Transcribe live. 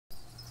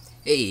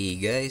Hey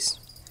guys,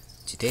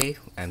 today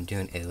I'm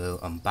doing a little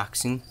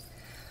unboxing.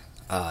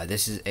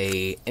 This is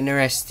a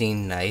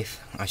interesting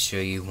knife. I'll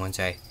show you once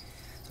I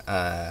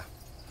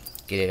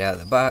get it out of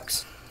the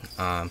box.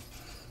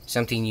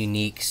 Something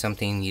unique,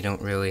 something you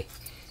don't really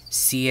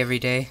see every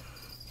day.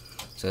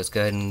 So let's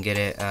go ahead and get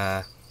it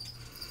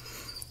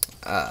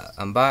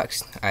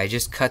unboxed. I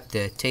just cut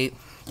the tape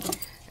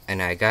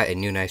and I got a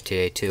new knife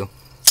today too.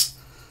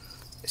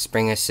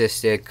 Spring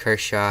assisted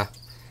Kershaw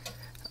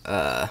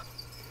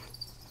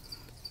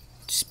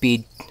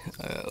speed,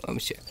 let me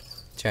see,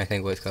 trying to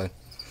think what it's called.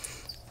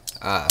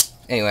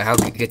 Anyway, I'll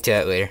get to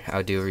that later.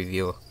 I'll do a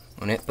review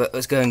on it, but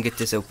let's go ahead and get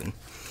this open.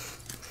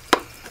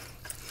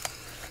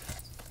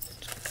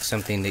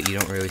 Something that you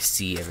don't really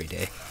see every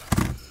day.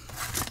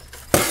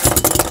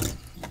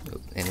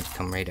 Oh, and it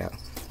come right out.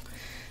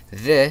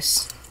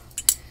 This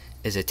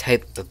is a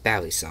type of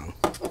balisong.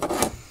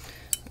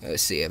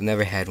 Let's see, I've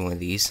never had one of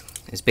these.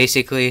 It's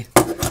basically,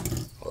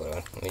 hold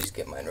on, let me just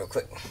get mine real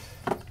quick.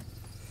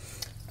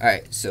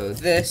 Alright, so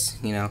this,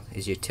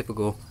 is your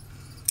typical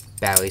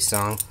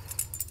balisong.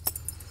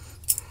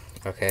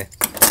 Okay.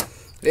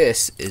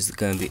 This is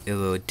going to be a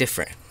little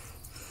different.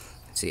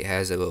 See, it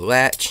has a little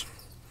latch.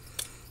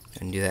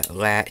 Undo that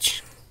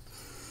latch.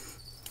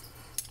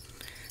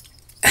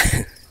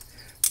 A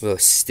little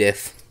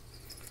stiff.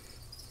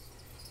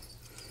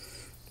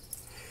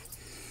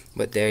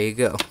 But there you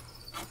go.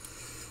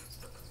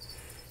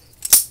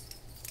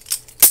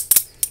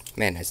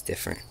 Man, that's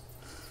different.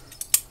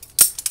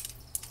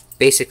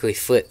 Basically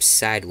flips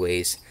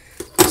sideways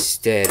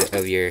instead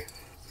of your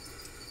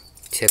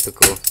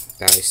typical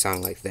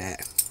balisong like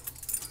that.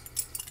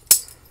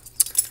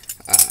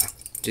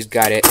 Just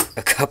got it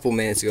a couple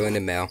minutes ago in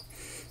the mail.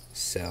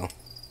 So,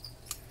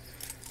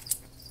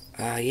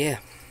 yeah.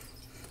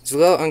 It's a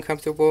little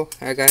uncomfortable,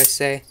 I gotta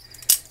say,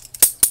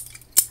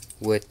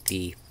 with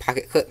the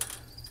pocket clip.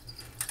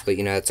 But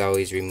it's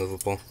always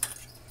removable.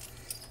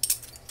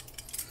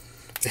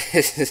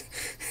 This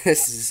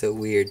is so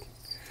weird.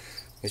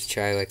 Let's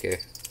try like a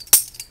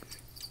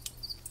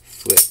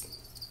flip.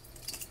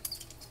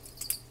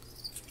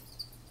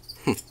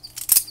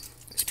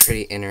 It's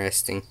pretty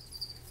interesting.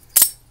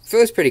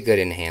 Feels pretty good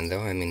in the hand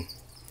though. I mean,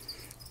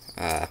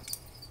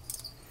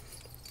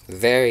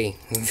 very,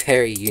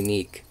 very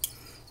unique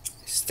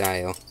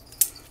style.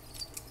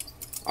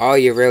 All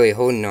you're really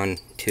holding on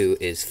to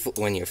is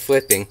when you're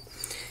flipping.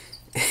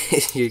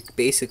 You're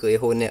basically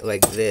holding it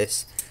like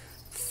this,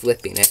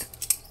 flipping it.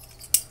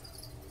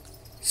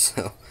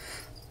 So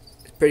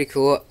pretty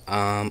cool.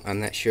 I'm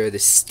not sure the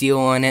steel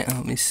on it.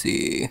 Let me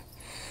see.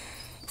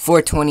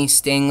 420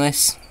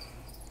 stainless,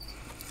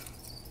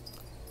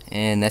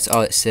 and that's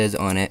all it says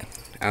on it.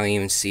 I don't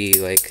even see,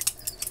 like,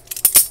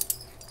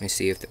 let me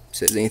see if it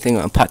says anything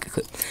on pocket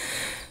clip.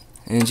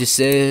 And it just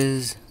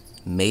says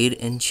made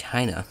in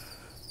China.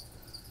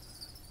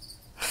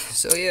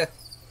 So yeah,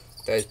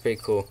 that was pretty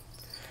cool.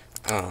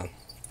 And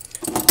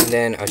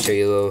then I'll show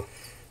you a little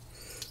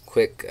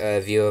quick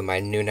view of my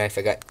new knife.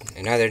 I got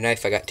another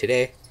knife I got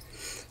today.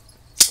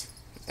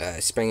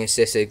 Spring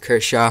assisted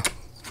Kershaw.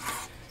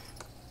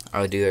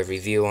 I'll do a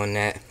review on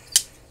that.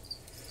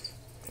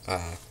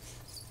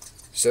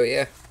 So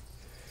yeah,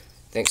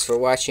 thanks for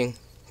watching.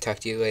 Talk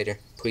to you later.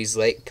 Please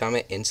like,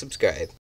 comment, and subscribe.